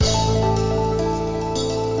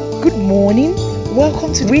Good morning.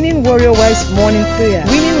 Welcome to Winning Warrior Wise Morning Prayer.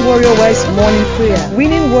 Winning Warrior Wise Morning Prayer.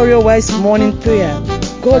 Winning Warrior Wise Morning Prayer.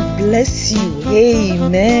 God bless you.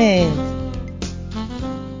 Amen.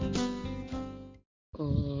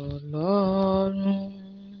 Ọlọ́run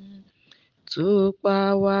tó pa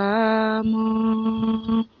wá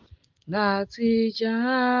mọ́ láti January.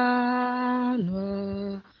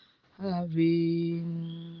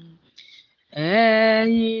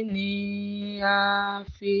 Ẹ̀yin ni a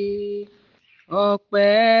fi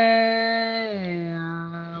ọpẹ́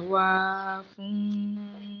àwa fún.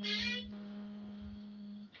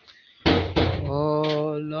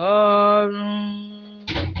 Ọlọ́run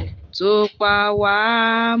tó pa wá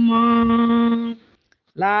mọ́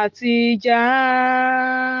láti January.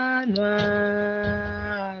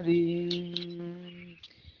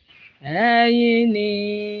 Ẹ̀yin ni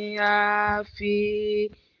a fi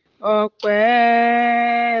ọpẹ́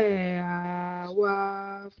àwa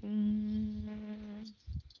fún.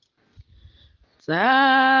 Ta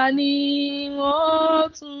ni wọ́n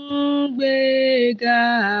tún gbé ga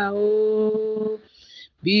o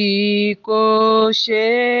bí kò ṣe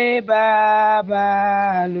Bàbá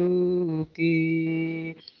lókè?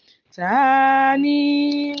 Ta ni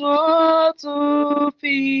wọ́n tún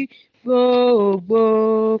fi gbogbo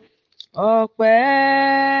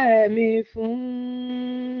ọpẹ́ mi fún?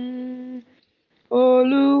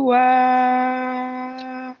 Olúwa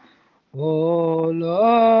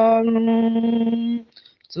Ọlọ́run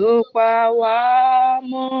tó pa wá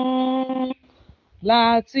mọ́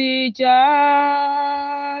láti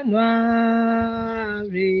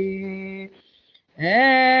January.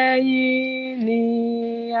 Ẹ̀yin ni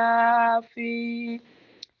a fi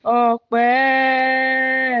ọpẹ́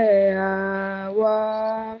àwa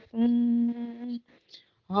fún.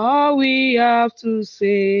 All we have to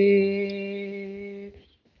say,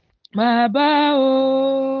 Bàbá o,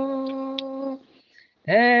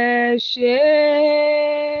 ẹ ṣé.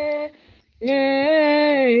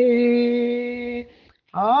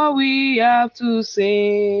 All we have to say,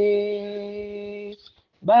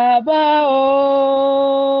 Bàbá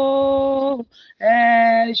o,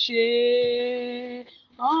 ẹ ṣé.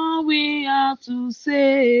 All we have to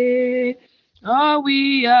say, all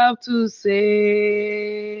we have to say,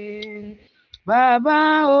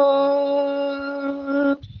 Bàbá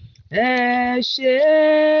o, ẹ ṣé.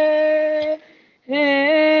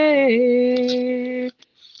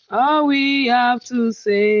 All we have to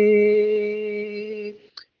say,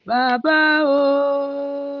 Bàbá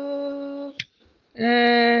o,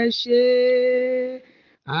 ẹ ṣé.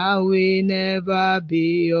 I will never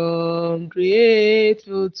be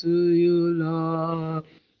ungrateful to you, Lord.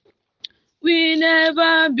 We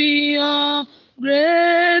never be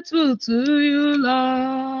ungrateful to you,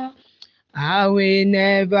 Lord. I will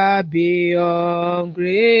never be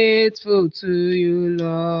ungrateful to you,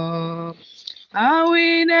 Lord. I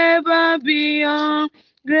will never be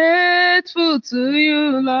ungrateful to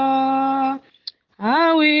you, Lord.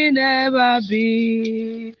 I will never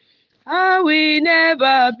be. I will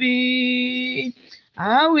never be.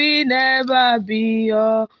 I will never be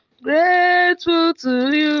ungrateful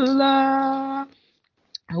to you, Lord.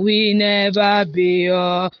 I will never be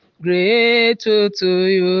ungrateful to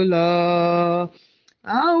you, Lord.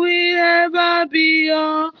 I will never be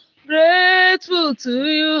ungrateful to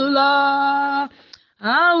you, Lord.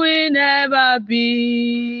 I will never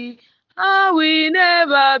be. I will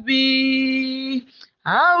never be.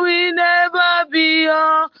 I will never be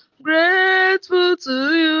ungrateful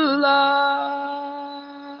to you, Lord.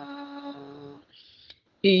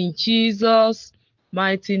 In Jesus'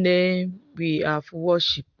 mighty name we have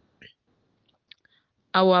worship.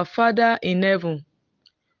 Our Father in heaven,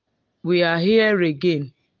 we are here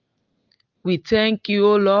again. We thank you,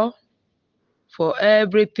 O Lord, for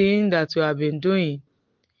everything that you have been doing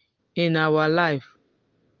in our life.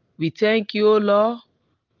 We thank you, O Lord,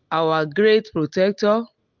 our great protector.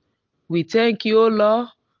 We thank you, O Lord,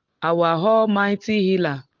 our almighty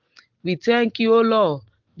healer. We thank you, O Lord,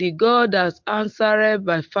 the God that answered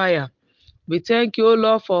by fire. We thank you, O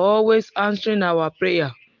Lord, for always answering our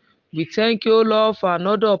prayer. We thank you, O Lord, for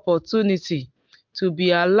another opportunity to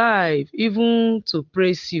be alive, even to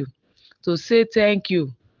praise you, to say thank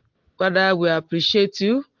you. Father, we appreciate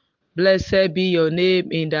you. Blessed be your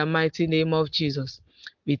name in the mighty name of Jesus.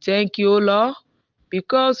 We thank you, O Lord,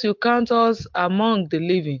 because you count us among the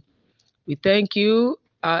living. We thank you,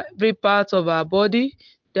 every part of our body,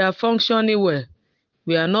 they are functioning well.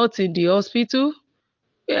 We are not in the hospital.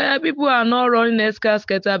 People are not running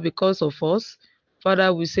escalator because of us.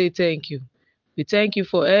 Father, we say thank you. We thank you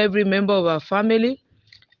for every member of our family.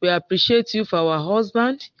 We appreciate you for our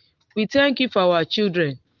husband. We thank you for our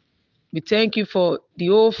children. We thank you for the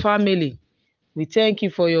whole family. We thank you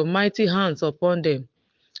for your mighty hands upon them.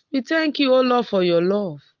 We thank you, O Lord, for your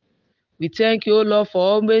love. We thank you, O Lord, for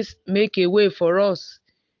always make a way for us,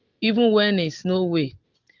 even when there's no way.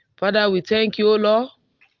 Father, we thank you, O Lord,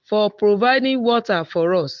 for providing water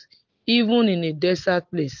for us, even in a desert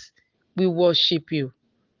place. We worship you.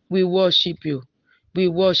 We worship you. We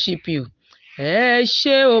worship you. Ẹ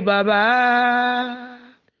ṣé o bàbá,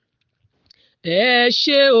 ẹ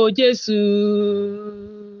ṣé o Jésù,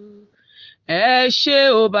 ẹ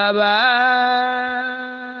ṣé o bàbá,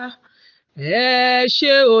 ẹ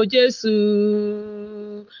ṣé o Jésù,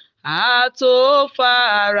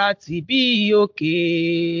 àtòfara tì bí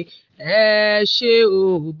òkè, ẹ ṣé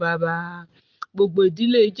o bàbá. Gbogbo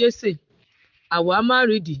ìdílé Jésè, àwa má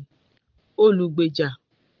rídìí, olùgbèjà,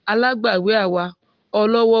 alágbàwé àwa,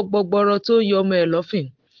 ọlọ́wọ́ gbọgbọrọ tó ń yọmọ ẹ̀ lọ́fìn.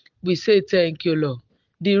 We say thank you, Lord.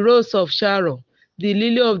 The rose of Sharon, the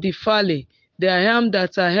lily of the valley, the I am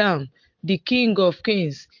that I am, the King of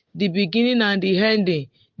kings, the beginning and the ending,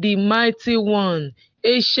 the mighty one,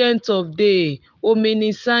 ancient of day,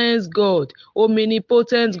 omniscience God,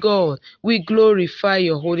 omnipotent God. We glorify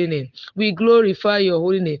your holy name. We glorify your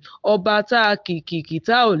holy name. Ọba tá a kìkìkì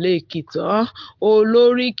tá ò lè kì tán,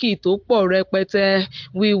 olóríkì tó pọ̀ rẹpẹtẹ.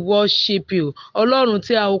 We worship you. Ọlọ́run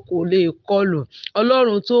tí a kò lè kọlù,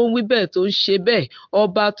 Ọlọ́run tó ń wí bẹ́ẹ̀ tó ń ṣe bẹ́ẹ̀,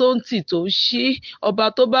 ọba tó ń tì tó ń ṣí, ọba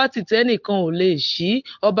tó bá tì tẹ́nìkan ò lè ṣí,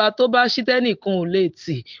 ọba tó bá ṣí tẹ́nìkan ò lè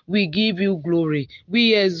tì. We give you glory.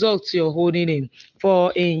 We exalt your holy name.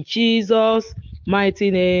 For in Jesus'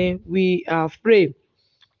 mighty name we have prayed.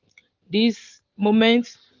 This moment,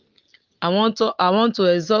 I want to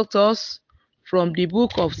exalt us from the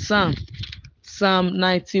book of Psalm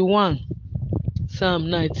 91. Psalm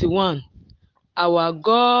 91. Our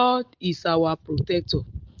God is our protector.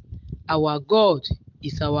 Our God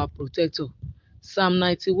is our protector. Psalm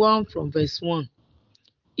 91 from verse 1.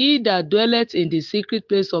 He that dwelleth in the secret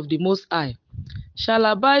place of the Most High shall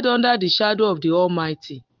abide under the shadow of the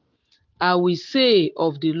Almighty. I will say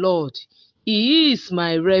of the Lord, He is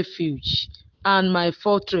my refuge and my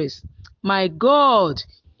fortress. My God,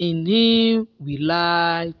 in Him will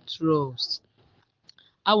I trust.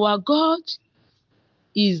 Our God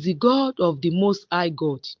is the God of the Most High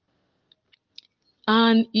God.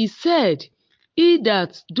 And he said, He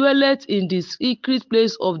that dwelleth in the secret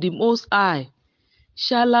place of the Most High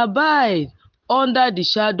shall abide under the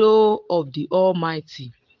shadow of the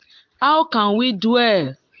Almighty. How can we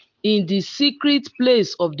dwell in the secret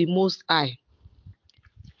place of the Most High?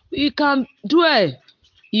 We can dwell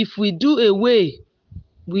if we do away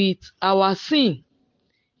with our sin,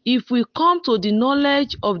 if we come to the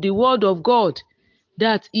knowledge of the word of God,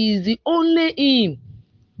 that is the only Him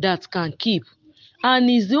that can keep, and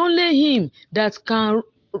is the only Him that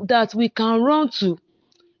we can run to,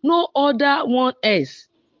 no other one else.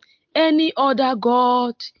 Any other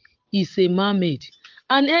God is a man-made,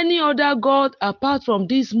 and any other God apart from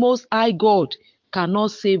this Most High God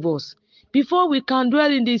cannot save us. Before we can dwell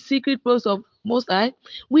in the secret place of Most High,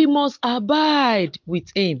 we must abide with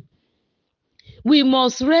Him. We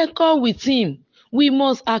must reckon with Him. We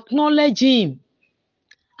must acknowledge Him.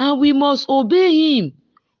 And we must obey Him.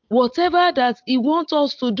 Whatever that He wants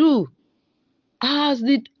us to do, as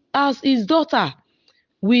His daughter,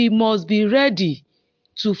 we must be ready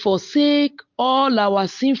to forsake all our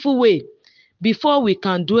sinful way before we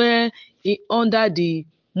can dwell under the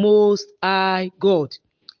Most High God.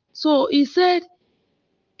 So He said,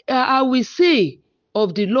 I will say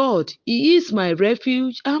of the Lord, He is my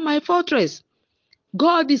refuge and my fortress.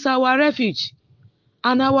 God is our refuge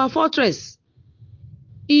and our fortress.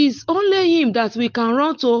 It is only Him that we can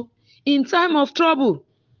run to in time of trouble.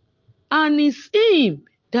 And it's Him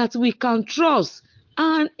that we can trust,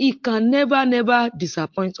 and He can never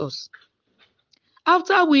disappoint us.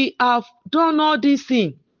 After we have done all these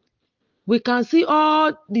things, we can see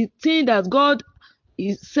all the things that God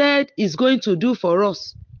said is going to do for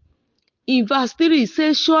us. In verse 3, it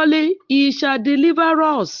says, Surely He shall deliver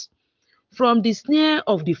us from the snare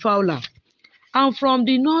of the fowler and from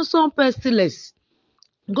the noisome pestilence.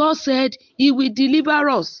 God said He will deliver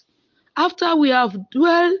us. After we have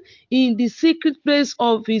dwelt in the secret place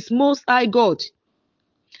of His Most High God,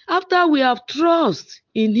 after we have trust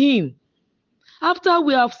in Him, after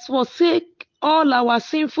we have forsaken all our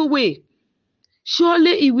sinful way,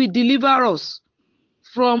 surely He will deliver us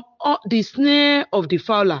from the snare of the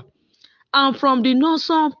fowler and from the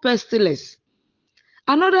noisome pestilence.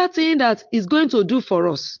 Another thing that is going to do for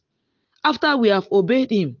us, after we have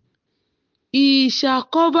obeyed Him, He shall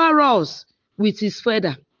cover us with His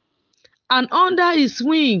feather, and under His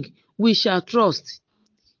wing we shall trust.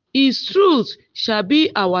 His truth shall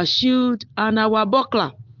be our shield and our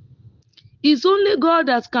buckler. It's only God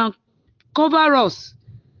that can cover us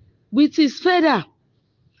with his feather,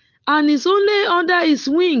 and it's only under his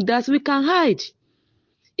wing that we can hide.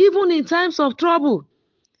 Even in times of trouble,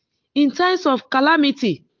 in times of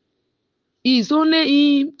calamity, it's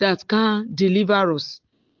only him that can deliver us.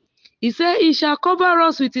 He said he shall cover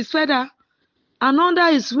us with his feather, and under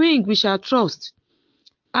his wing we shall trust,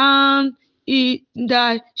 and in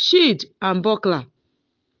thy shield and buckler.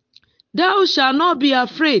 Thou shalt not be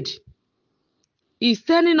afraid. He's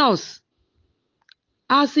telling us,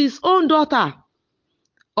 as his own daughter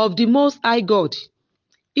of the Most High God,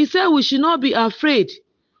 he said we should not be afraid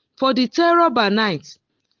for the terror by night,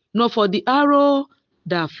 nor for the arrow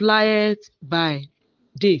that flieth by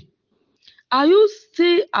day. Are you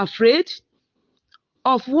still afraid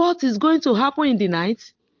of what is going to happen in the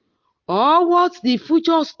night, or what the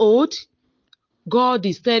futures hold? God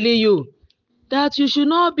is telling you that you should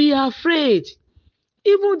not be afraid.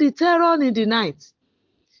 Even the terror in the night.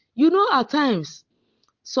 You know, at times,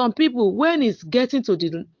 some people, when it's getting to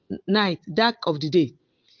the night, dark of the day,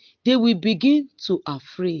 they will begin to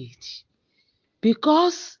afraid,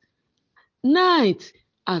 because night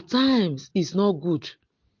at times is not good.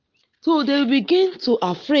 So they will begin to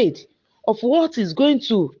afraid of what is going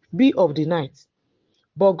to be of the night.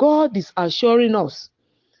 But God is assuring us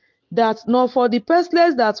that not for the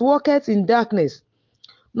pestilence that walketh in darkness,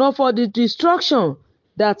 nor for the destruction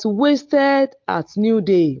that wasted at new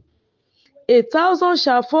day. 1,000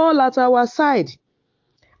 shall fall at our side,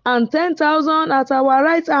 and 10,000 at our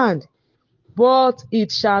right hand, but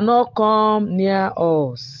it shall not come near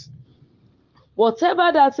us.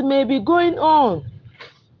 Whatever that may be going on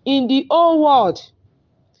in the whole world,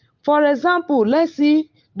 for example, let's see,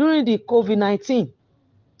 during the COVID-19,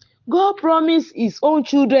 God promised his own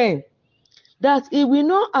children that he will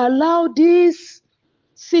not allow this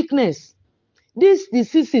sickness, these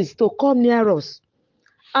diseases to come near us.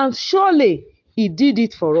 And surely he did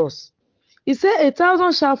it for us. He said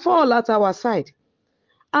 1,000 shall fall at our side,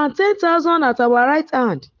 and 10,000 at our right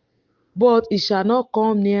hand, but it shall not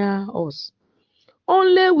come near us.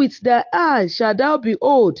 Only with thy eyes shalt thou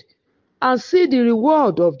behold and see the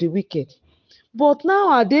reward of the wicked. But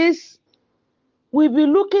nowadays, we be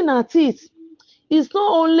looking at it. It's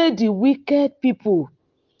not only the wicked people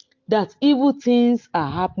that evil things are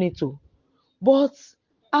happening to, but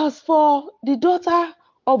as for the daughter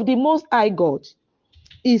of the Most High God,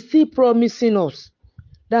 he's still promising us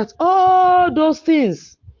that all those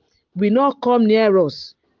things will not come near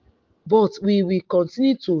us, but we will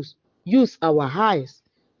continue to use our eyes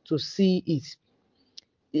to see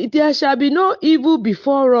it. There shall be no evil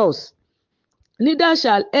before us, neither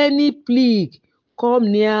shall any plague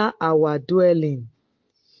come near our dwelling.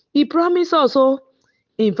 He promised also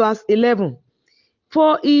in verse 11,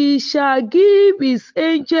 for he shall give his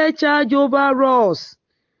angel charge over us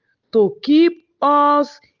to keep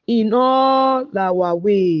us in all our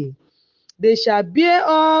way. They shall bear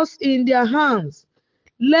us in their hands,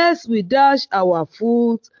 lest we dash our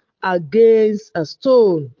foot against a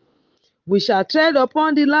stone. We shall tread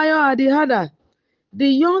upon the lion and the adder, the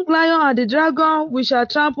young lion and the dragon we shall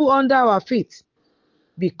trample under our feet,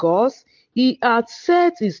 because he hath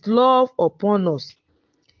set his love upon us.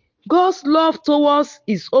 God's love towards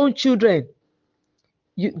his own children,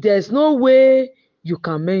 there's no way you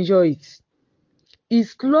can measure it.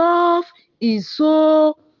 His love is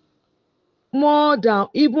so more than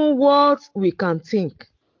even what we can think.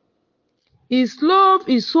 His love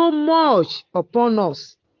is so much upon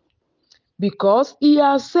us, because he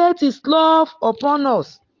has set his love upon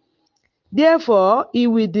us. Therefore, he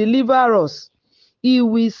will deliver us. He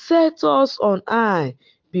will set us on high,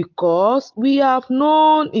 because we have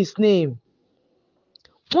known his name.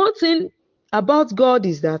 One thing about God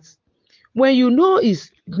is that when you know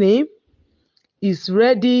his name, he's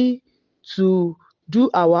ready to do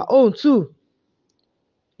our own too.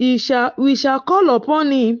 We shall call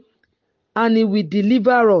upon him, and he will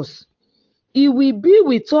deliver us. He will be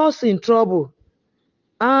with us in trouble,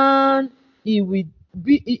 and we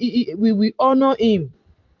will honor him.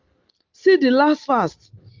 See the last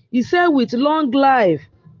verse. He said, with long life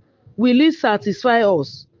will he satisfy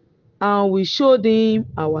us, and we showed him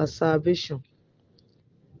our salvation.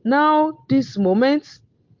 Now, this moment,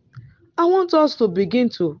 I want us to begin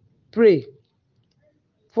to pray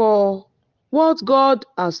for what God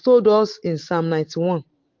has told us in Psalm 91.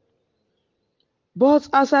 But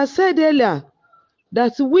as I said earlier,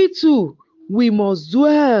 that we too, we must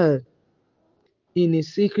dwell in a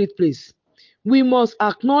secret place. We must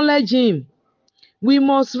acknowledge him. We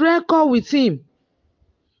must reckon with him.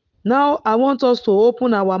 Now I want us to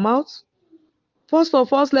open our mouth. First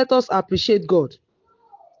of all, let us appreciate God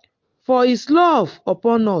for his love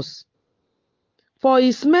upon us, for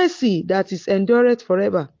his mercy that is endureth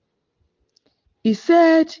forever. He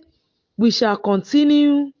said we shall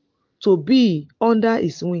continue to be under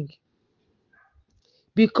his wing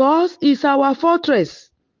because he's our fortress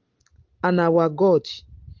and our God,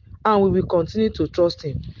 and we will continue to trust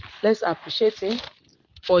him. Let's appreciate him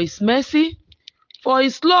for his mercy, for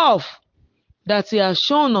his love that he has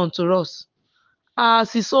shown unto us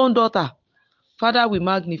as his own daughter. Father, we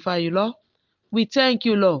magnify you, Lord. We thank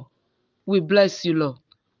you, Lord. We bless you, Lord.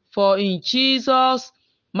 For in Jesus'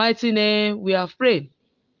 mighty name we have prayed.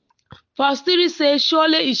 Verse 3 says,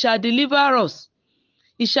 surely he shall deliver us.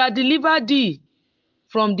 He shall deliver thee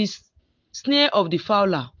from the snare of the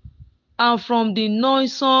fowler and from the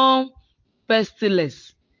noisome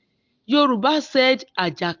pestilence. Yoruba said,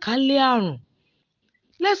 àjàkálẹ̀ àrùn.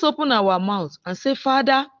 Let's open our mouth and say,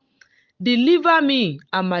 Father, deliver me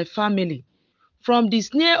and my family from the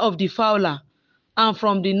snare of the fowler and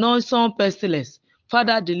from the noisome pestilence.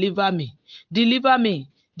 Father, deliver me. Deliver me.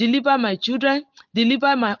 Deliver my children.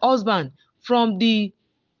 Deliver my husband from the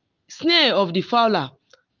snare of the fowler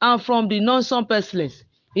and from the noisome pestilence.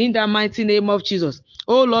 In the mighty name of Jesus.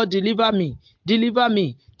 Oh Lord, deliver me. Deliver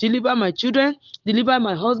me. Deliver my children. Deliver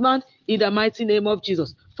my husband. In the mighty name of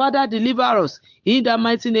Jesus. Father, deliver us. In the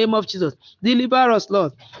mighty name of Jesus. Deliver us,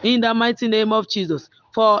 Lord. In the mighty name of Jesus.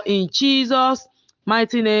 For in Jesus'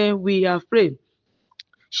 mighty name we have prayed.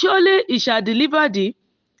 Surely he shall deliver thee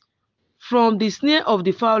from the snare of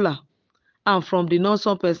the fowler and from the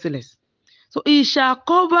noisome pestilence. So he shall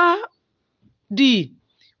cover thee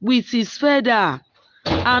with his feather,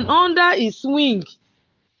 and under his wing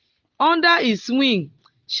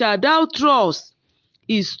shalt thou trust.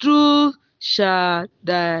 His truth shall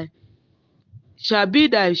be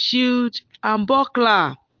thy shield and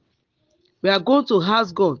buckler. We are going to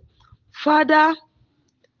ask God, Father,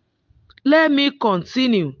 let me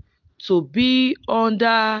continue to be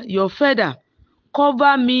under your feather.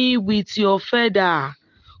 Cover me with your feather.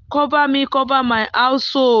 Cover me, cover my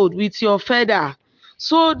household with your feather,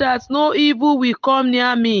 so that no evil will come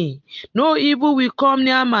near me. No evil will come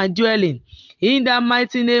near my dwelling. In the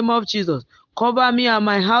mighty name of Jesus, cover me and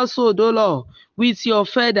my household, O Lord, with your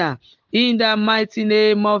feather. In the mighty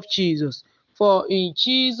name of Jesus. For in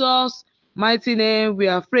Jesus' mighty name we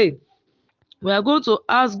are prayed. We are going to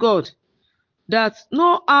ask God that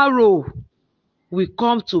no arrow will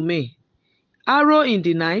come to me. Arrow in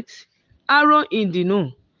the night, arrow in the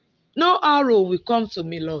noon. No arrow will come to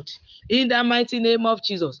me, Lord. In the mighty name of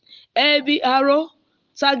Jesus. Every arrow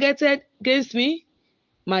targeted against me,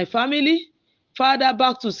 my family, Father,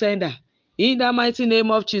 back to sender. In the mighty name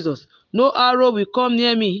of Jesus. No arrow will come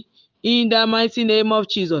near me. In the mighty name of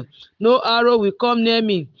Jesus. No arrow will come near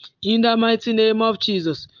me. In the mighty name of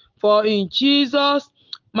Jesus. For in Jesus'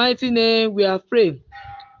 mighty name we are praying.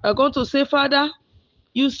 We are going to say, Father,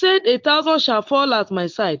 you said 1,000 shall fall at my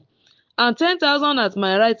side, and 10,000 at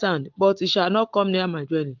my right hand, but it shall not come near my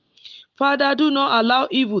dwelling. Father, do not allow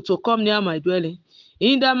evil to come near my dwelling.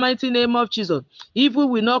 In the mighty name of Jesus, evil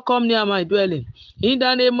will not come near my dwelling. In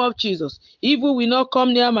the name of Jesus, evil will not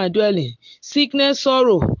come near my dwelling. Sickness,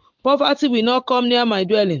 sorrow, poverty will not come near my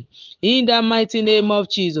dwelling. In the mighty name of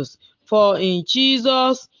Jesus. For in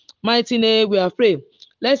Jesus' mighty name we are praying.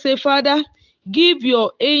 Let's say, Father, give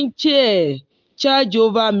your angel charge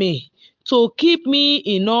over me to keep me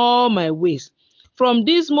in all my ways. From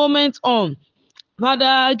this moment on,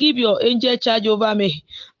 Father, give your angel charge over me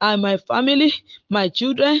and my family, my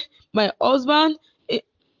children, my husband,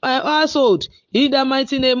 my household. In the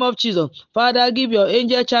mighty name of Jesus. Father, give your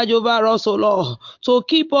angel charge over us, O Lord, to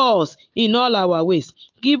keep us in all our ways.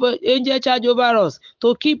 Give an angel charge over us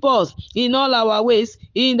to keep us in all our ways.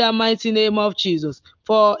 In the mighty name of Jesus.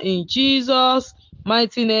 For in Jesus'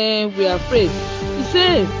 mighty name we are prayed. He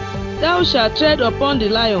says, thou shalt tread upon the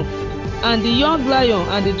lion, and the young lion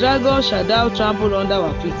and the dragon shall thou trample under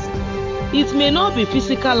our feet. It may not be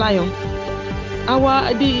physical lion.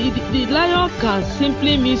 The lion can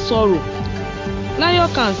simply mean sorrow. Lion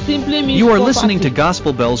can simply mean You are poverty. listening to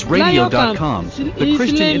GospelBellsRadio.com, the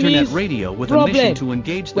Christian internet radio with a mission to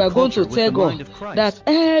engage the culture with the mind of Christ. That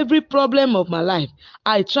every problem of my life,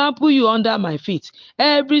 I trample you under my feet.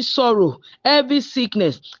 Every sorrow, every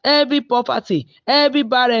sickness, every poverty, every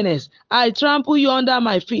barrenness, I trample you under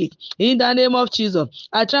my feet. In the name of Jesus,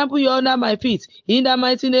 I trample you under my feet. In the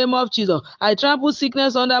mighty name of Jesus, I trample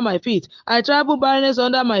sickness under my feet. I trample barrenness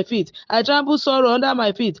under my feet. I trample sorrow under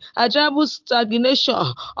my feet. I trample stagnation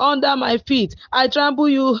stagnation under my feet. I trample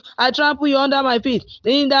you under my feet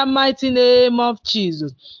in the mighty name of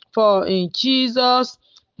Jesus. For in Jesus'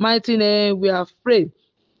 mighty name we have prayed.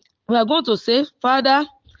 We are going to say, Father,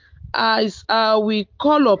 as we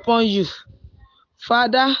call upon you,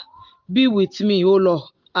 Father, be with me, O Lord,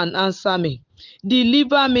 and answer me.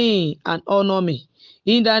 Deliver me and honor me.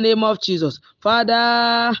 In the name of Jesus.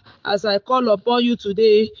 Father, as I call upon you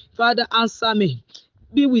today, Father, answer me.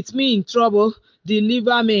 Be with me in trouble.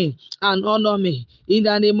 Deliver me and honor me. In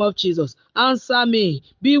the name of Jesus. Answer me.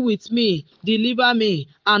 Be with me. Deliver me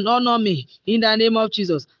and honor me. In the name of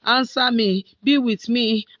Jesus. Answer me. Be with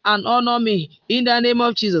me and honor me. In the name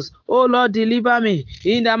of Jesus. Oh Lord, deliver me.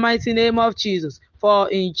 In the mighty name of Jesus. For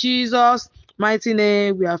in Jesus' mighty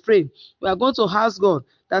name we are praying. We are going to ask God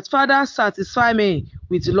that, Father, satisfy me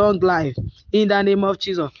with long life. In the name of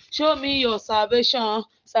Jesus. Show me your salvation.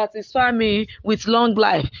 Satisfy me with long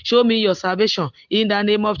life. Show me your salvation in the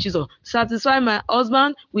name of Jesus. Satisfy my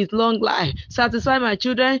husband with long life. Satisfy my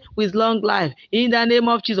children with long life in the name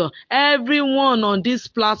of Jesus. Everyone on this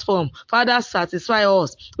platform, Father, satisfy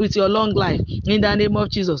us with your long life in the name of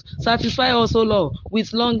Jesus. Satisfy us, O Lord,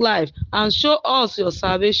 with long life and show us your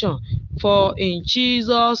salvation. For in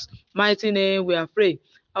Jesus' mighty name we are praying.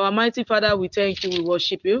 Our mighty Father, we thank you, we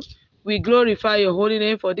worship you. We glorify your holy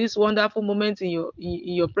name for this wonderful moment in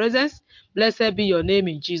your presence. Blessed be your name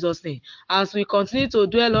in Jesus' name. As we continue to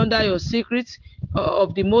dwell under your secrets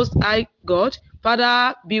of the Most High God,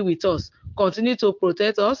 Father, be with us. Continue to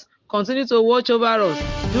protect us. Continue to watch over us.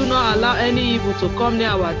 Do not allow any evil to come near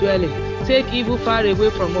our dwelling. Take evil far away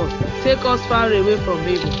from us. Take us far away from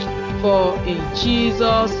evil. For in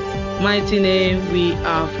Jesus' mighty name we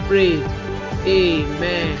have prayed.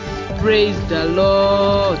 Amen. Praise the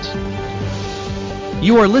Lord.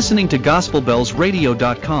 You are listening to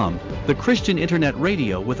GospelBellsRadio.com, the Christian internet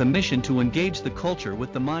radio with a mission to engage the culture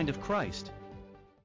with the mind of Christ.